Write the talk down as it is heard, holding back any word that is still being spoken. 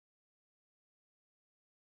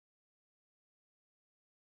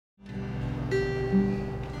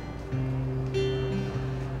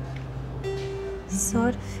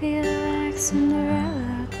Sort of feel like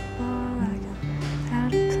Cinderella at the ball. I got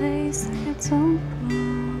out of place, I got don't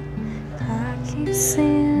go. I keep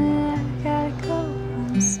saying I gotta go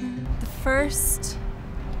home soon. The first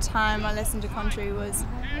time I listened to country was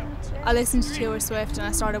I listened to Taylor Swift, and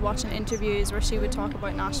I started watching interviews where she would talk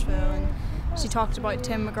about Nashville, and she talked about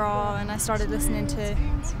Tim McGrath, and I started listening to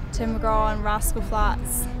Tim McGrath and Rascal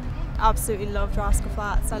Flatts. Absolutely loved Rascal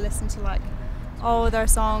Flatts. I listened to like all of their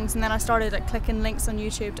songs, and then I started like clicking links on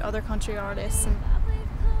YouTube to other country artists, and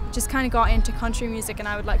just kind of got into country music. And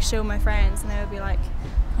I would like show my friends, and they would be like,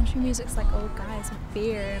 country music's like old guys with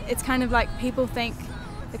beer. It's kind of like people think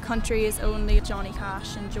the country is only Johnny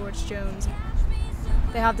Cash and George Jones.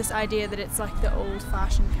 They have this idea that it's like the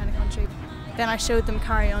old-fashioned kind of country. Then I showed them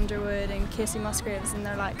Carrie Underwood and Casey Musgraves, and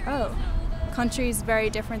they're like, oh, country is very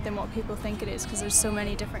different than what people think it is, because there's so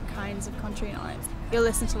many different kinds of country now. You'll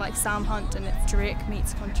listen to like Sam Hunt and it's Drake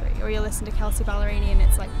meets country, or you'll listen to Kelsey Ballerini and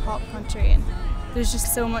it's like pop country, and there's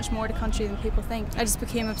just so much more to country than people think. I just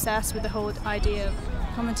became obsessed with the whole idea of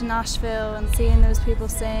coming to Nashville and seeing those people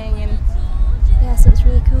sing, and yeah, so it's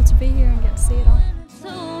really cool to be here and get to see it all.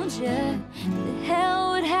 Told you that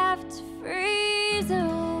hell would have to freeze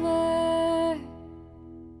over.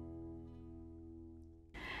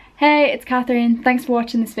 Hey, it's Catherine. Thanks for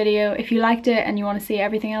watching this video. If you liked it and you want to see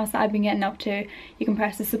everything else that I've been getting up to, you can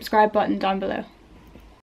press the subscribe button down below.